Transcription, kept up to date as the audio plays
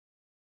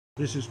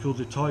This is called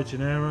the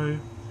Titan Aero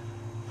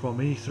from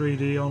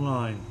E3D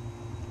Online.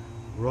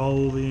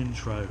 Roll the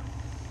intro.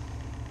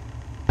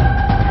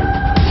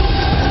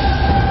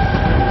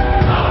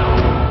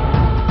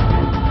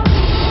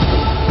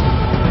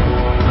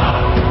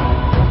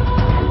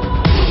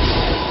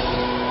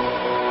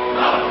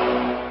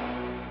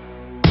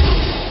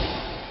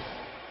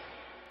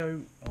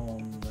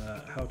 On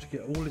how to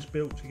get all this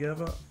built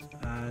together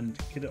and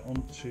get it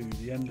onto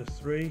the Ender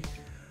 3,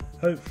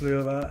 hopefully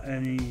without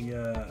any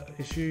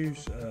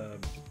issues,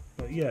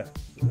 but yeah,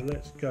 so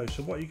let's go.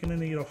 So what you're going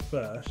to need off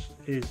first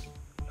is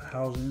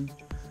housing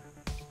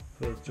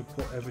to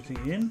put everything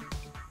in,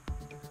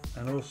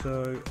 and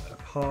also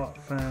a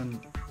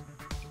fan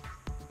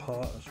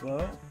part as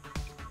well.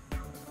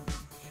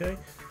 Okay,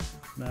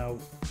 now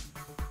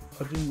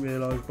I didn't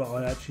realise, but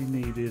I actually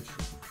needed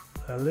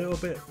a little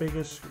bit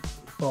bigger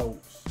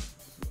bolts,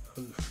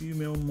 a few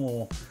mil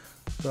more,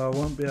 so I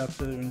won't be able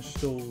to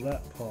install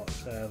that part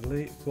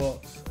sadly,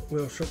 but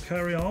we shall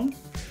carry on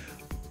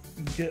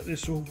and get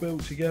this all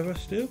built together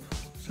still.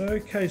 So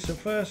okay, so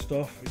first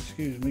off,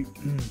 excuse me,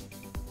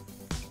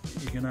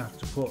 you're gonna have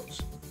to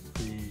put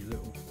the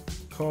little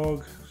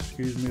cog,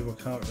 excuse me if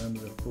I can't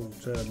remember the full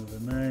term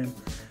of the name,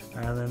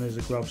 and then there's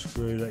a grub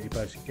screw that you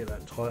basically get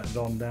that tightened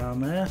on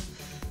down there.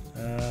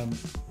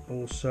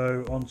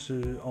 Also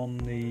on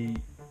the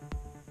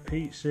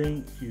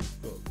heatsink,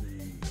 you've got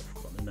I've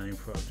forgotten the name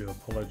for it, I do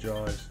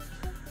apologise,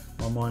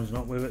 my mind's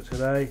not with it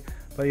today,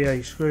 but yeah,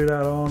 you screw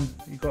that on,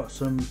 you've got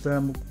some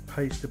thermal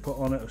paste to put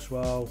on it as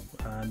well,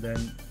 and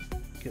then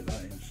get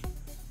that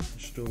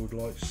installed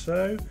like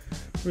so.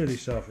 Really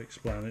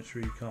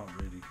self-explanatory, you can't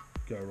really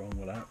go wrong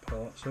with that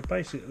part. So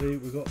basically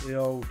we've got the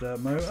old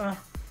motor,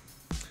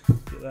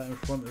 get that in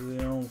front of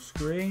the old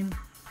screen.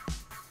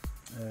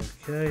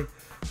 Okay,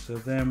 so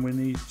then we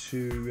need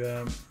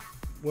to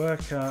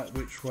work out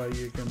which way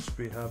you're going to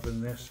be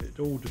having this. It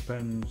all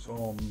depends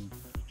on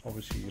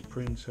obviously your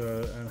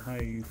printer and how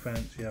you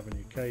fancy having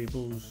your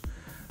cables.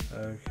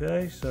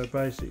 Okay, so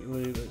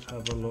basically let's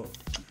have a look.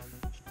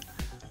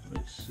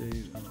 Let's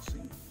see, I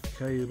think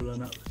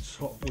cabling at the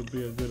top would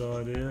be a good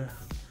idea.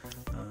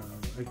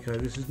 Okay,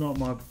 this is not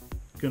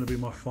going to be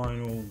my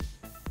final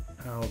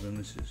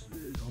album.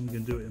 I'm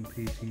going to do it in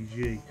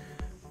PTG,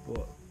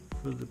 but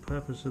for the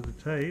purpose of the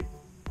tape,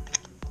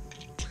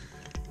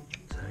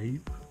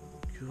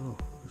 God,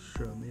 that's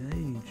showing me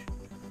age.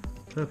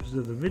 Purpose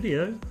of the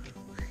video.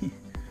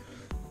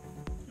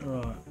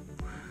 Right.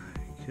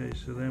 Okay,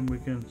 so then we're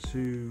going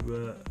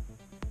to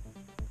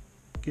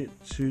get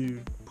to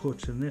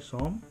putting this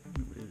on,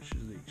 which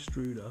is the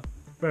extruder.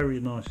 Very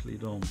nicely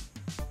done.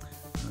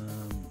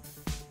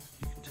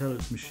 You can tell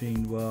it's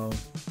machined well.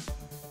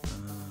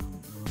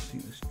 And I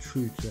think it's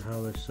true to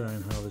how they're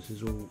saying how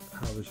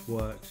this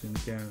works, and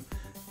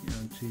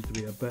guaranteed to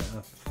be a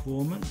better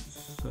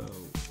performance. So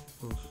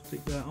we'll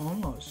stick that on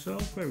like so,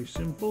 very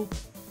simple.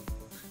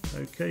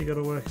 Okay, you got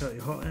to work out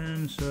your hot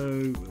end,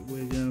 so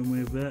we're going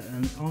with that,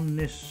 and on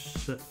this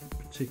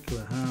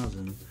particular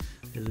housing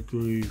is a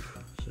groove,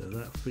 so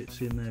that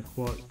fits in there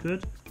quite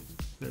good.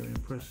 Very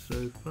impressed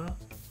so far.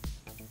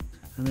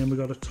 And then we've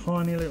got a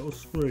tiny little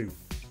screw,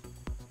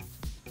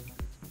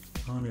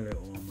 tiny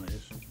little one that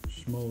is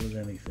small as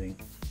anything.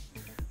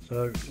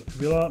 So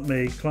if you're like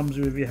me,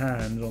 clumsy with your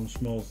hands on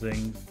small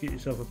things, get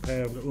yourself a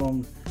pair of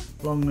long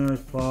nose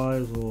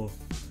pliers or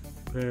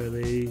a pair of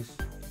these,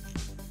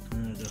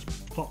 and just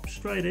pop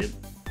straight in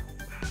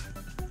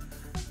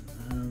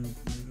and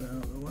move that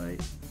out of the way.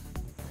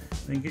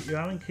 Then get your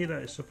Allen key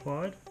that is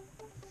supplied,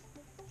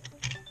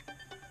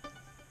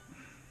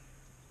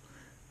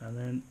 and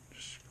then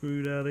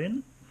screw that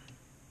in.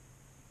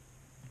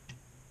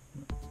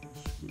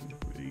 Screw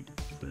pretty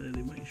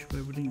fairly, make sure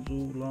everything's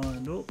all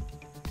lined up.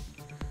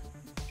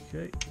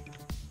 Okay.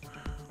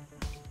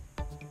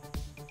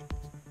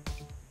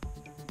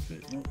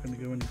 Not going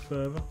to go any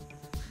further,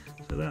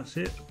 so that's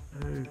it.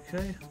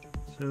 Okay,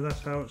 so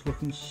that's how it's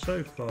looking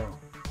so far. Okay.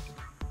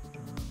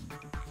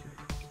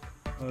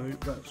 I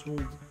hope that's all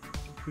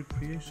good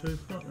for you so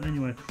far.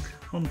 Anyway,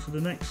 on to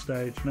the next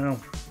stage now.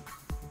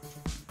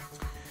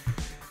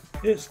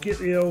 Let's get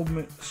the old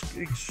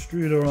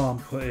extruder arm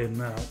put in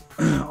now.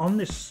 On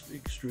this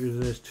extruder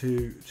there's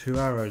two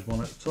arrows,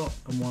 one at the top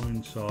and one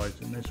inside,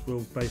 and this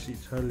will basically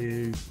tell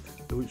you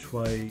which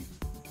way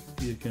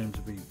you're going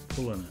to be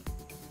pulling it.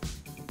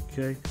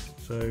 Okay,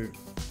 so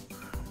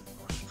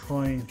I'll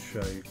try and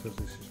show you, because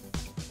this is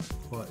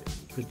quite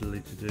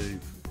fiddly to do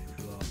if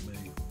you like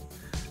me.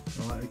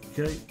 Alright,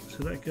 okay,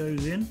 so that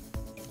goes in.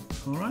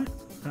 Alright,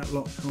 that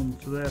locks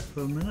onto there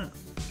for a minute.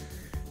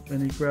 Then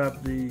you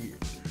grab the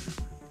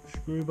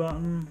screw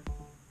button.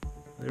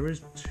 There is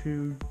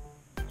two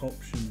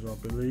options I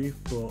believe,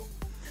 but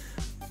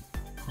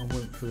I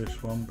went for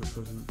this one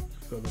because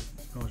it's got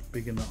a nice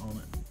big nut on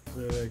it.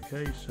 So,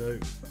 okay, so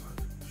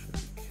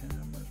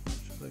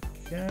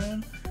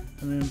can,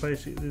 and then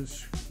basically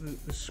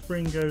the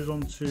spring goes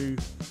onto,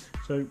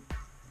 so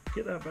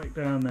get that back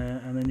down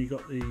there, and then you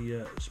got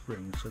the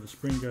spring, so the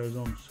spring goes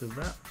onto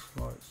that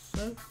like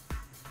so.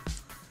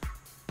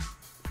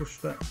 push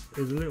that,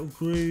 there's a little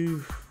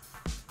groove,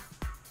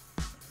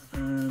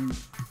 and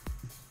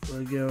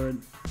we're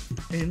going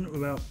in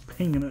without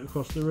pinging it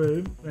across the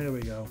room. There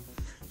we go.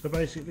 So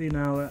basically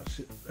now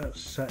that's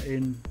set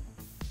in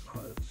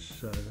like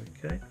so.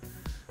 Okay,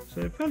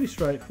 so fairly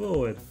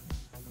straightforward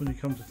when you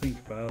come to think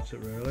about it,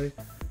 really.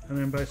 And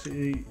then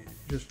basically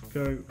just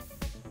go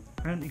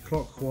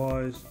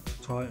anti-clockwise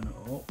to tighten it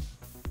up,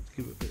 to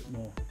give it a bit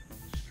more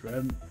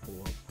strength,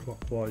 or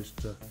clockwise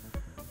to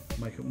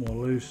make it more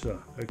looser.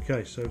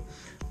 Okay, so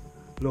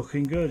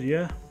looking good,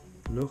 yeah,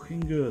 looking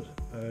good.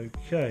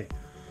 Okay,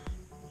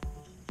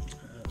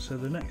 so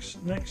the next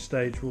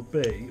stage will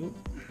be,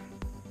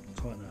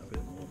 tighten that a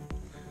bit more.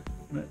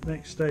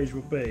 Next stage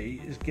will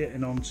be is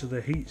getting onto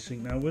the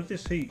heatsink. Now with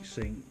this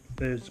heatsink,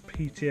 there's a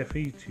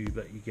PTFE tube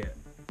that you get.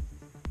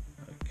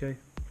 Okay,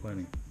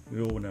 plenty.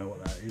 We all know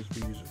what that is.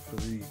 We use it for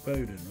the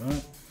Bowden,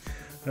 right?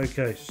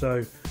 Okay,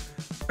 so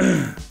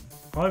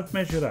I've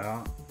measured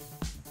out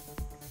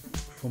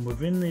from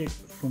within the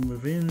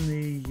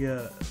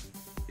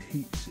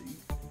heatsink.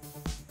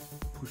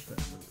 Push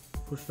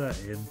that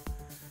in.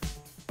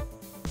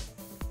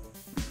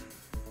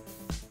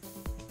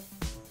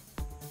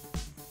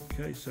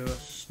 Okay, so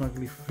that's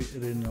snugly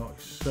fitted in like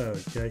so.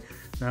 Okay,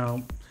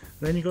 now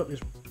then you got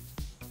this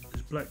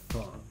black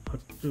part. I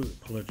do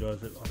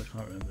apologise, I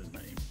can't remember the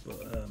name, but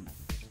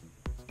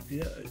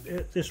yeah,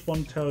 this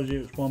one tells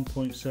you it's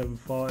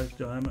 1.75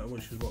 diameter,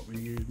 which is what we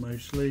use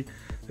mostly.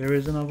 There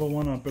is another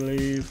one, I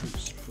believe,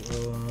 it's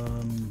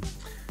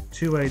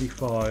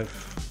 285.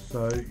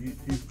 So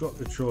you've got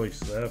the choice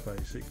there,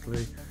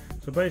 basically.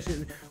 So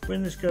basically,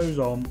 when this goes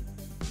on,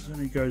 it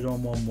only goes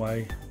on one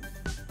way.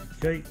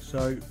 Okay,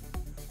 so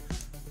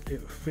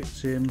it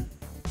fits in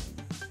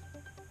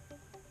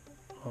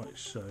like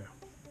so.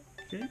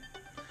 Okay.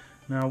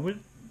 Now with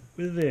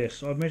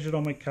this, I've measured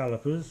on my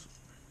calipers.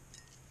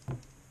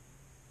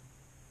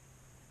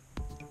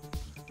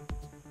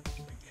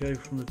 Okay,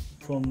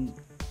 from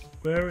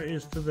where it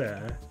is to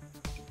there,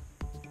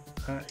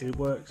 it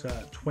works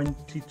at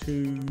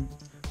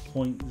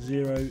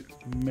 22.0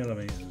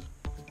 millimeters.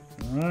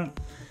 Alright,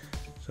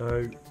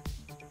 so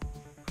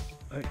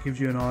that gives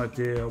you an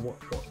idea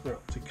what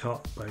to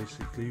cut,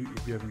 basically,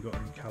 if you haven't got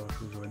any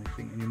calipers or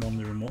anything and you're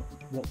wondering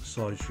what the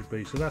size should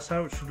be. So that's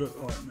how it should look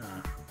like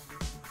now.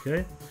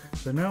 Okay,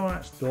 so now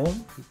that's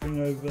done, we bring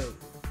over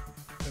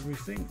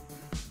everything,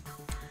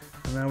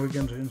 and now we're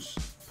going to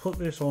put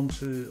this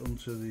onto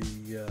the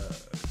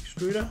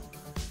extruder.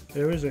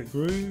 There is a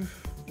groove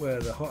where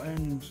the hot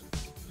end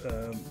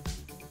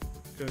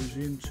goes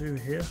into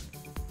here.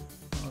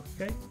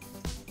 Okay,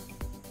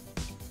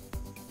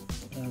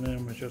 and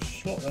then we just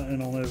slot that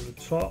in on over the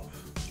top,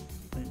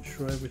 make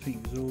sure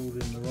everything is all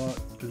in the right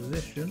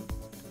position.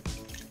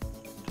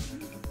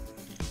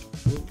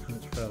 Oh, and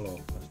it's fell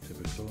off, that's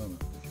typical, isn't it?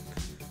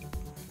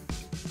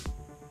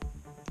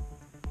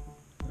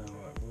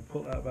 Alright, we'll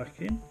put that back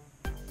in,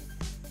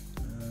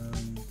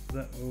 and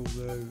that will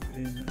go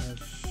in as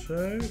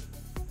so.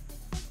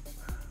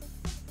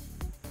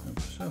 And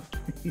for some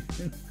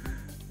reason,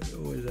 it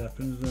always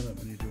happens, doesn't it,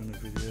 when you're doing a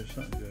video,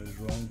 something goes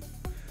wrong.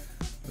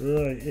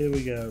 Right, here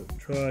we go,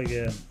 try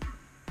again.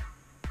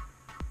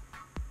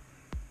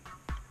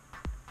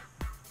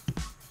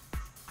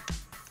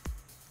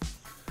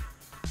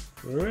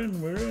 We're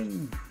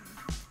in.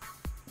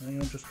 Hang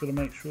on, just got to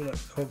make sure that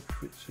cog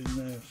fits in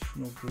there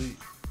snugly.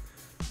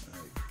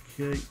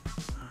 Okay.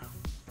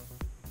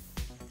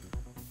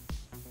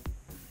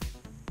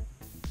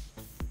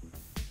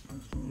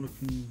 That's not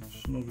looking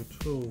snug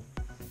at all.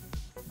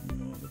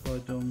 What have I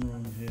done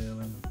wrong here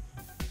then?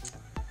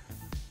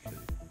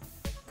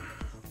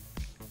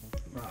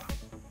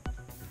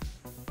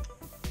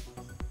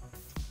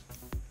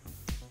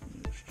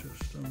 Let's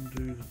just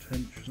undo the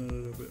tension a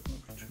little bit,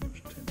 might be too much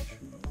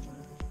tension on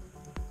there.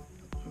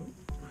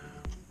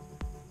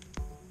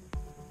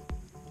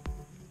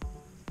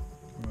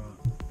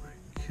 Right,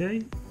 okay.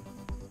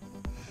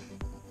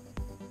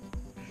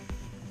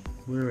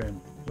 We're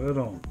in, we're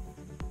on.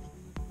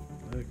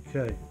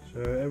 Okay, so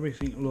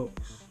everything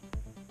looks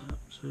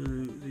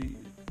absolutely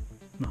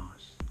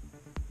nice.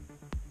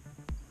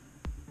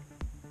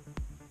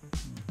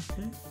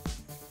 Okay.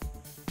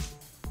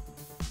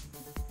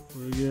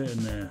 We're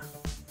getting there.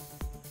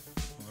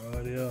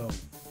 Rightio.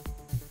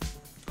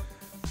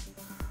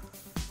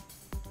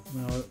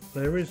 Now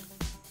there is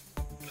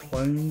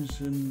clones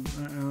and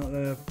that out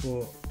there,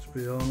 but to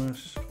be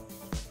honest,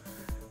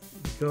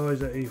 the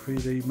guys at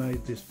E3D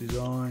made this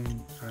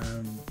design,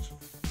 and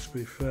to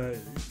be fair,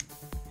 you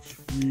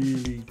should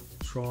really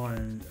try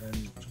and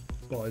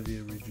buy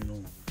the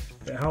original.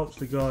 It helps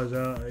the guys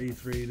out at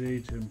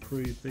E3D to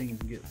improve things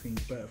and get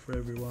things better for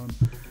everyone.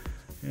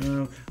 You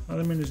know, I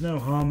mean, there's no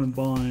harm in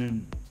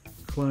buying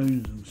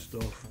clones and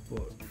stuff,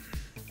 but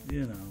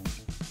you know,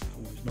 it's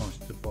always nice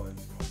to buy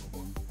the proper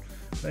one.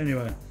 But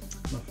anyway,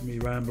 enough of me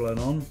rambling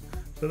on.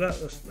 So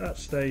that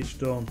stage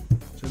done.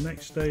 So the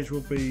next stage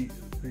will be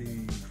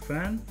the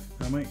fan.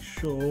 Now make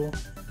sure, you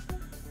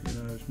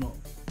know, it's not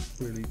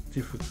really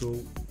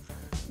difficult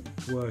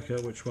to work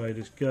out which way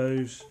this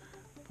goes,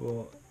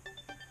 but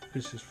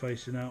this is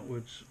facing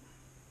outwards.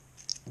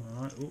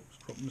 Alright, oops,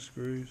 dropping the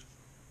screws.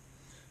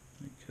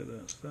 Okay,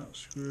 that's that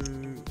screw,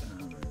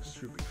 and there's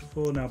screw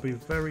before. Now be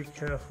very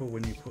careful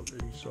when you put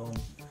these on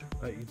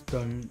that you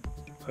don't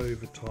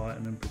over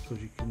tighten them,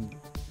 because you can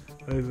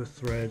over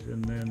thread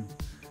and then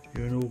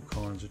you're in all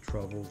kinds of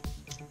trouble.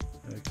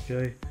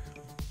 Okay,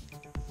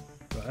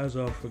 but as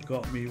I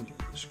forgot me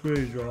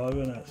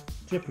screwdriver, and that's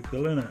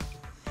typical, isn't it?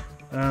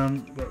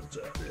 But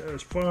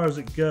as far as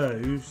it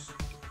goes,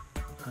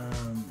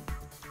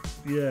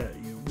 yeah,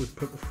 you would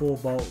put the 4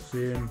 bolts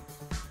in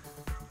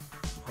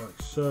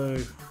like so,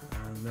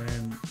 and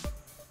then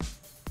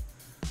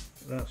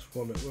that's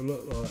what it will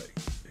look like.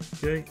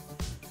 Okay,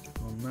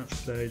 on that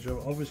stage,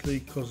 obviously,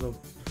 because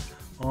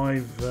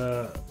I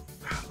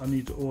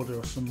need to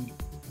order some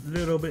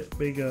little bit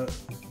bigger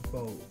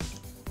bolts.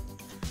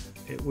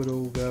 It would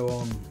all go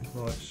on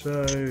like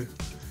so,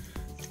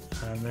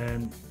 and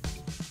then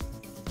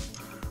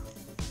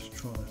just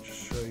trying to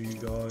show you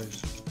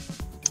guys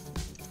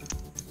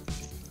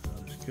how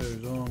this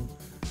goes on.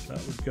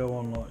 That would go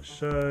on like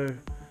so,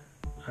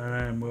 and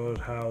then we would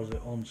house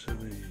it onto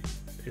the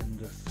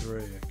Ender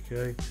 3.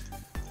 Okay,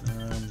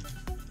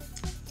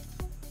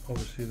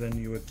 obviously then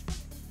you would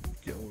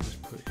get all this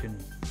put in,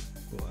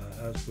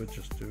 as we're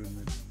just doing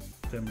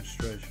the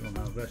demonstration on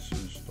how this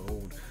is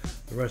installed.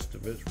 The rest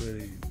of it's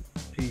really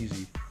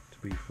easy, to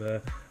be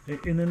fair.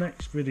 In the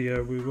next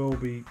video we will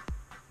be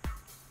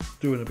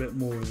doing a bit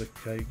more of the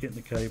getting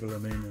the cable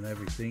in and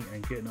everything,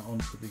 and getting it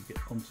onto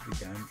the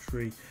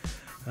gantry.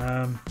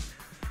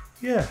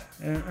 Yeah,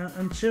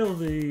 until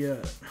the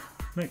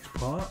next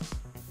part,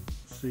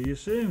 see you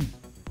soon.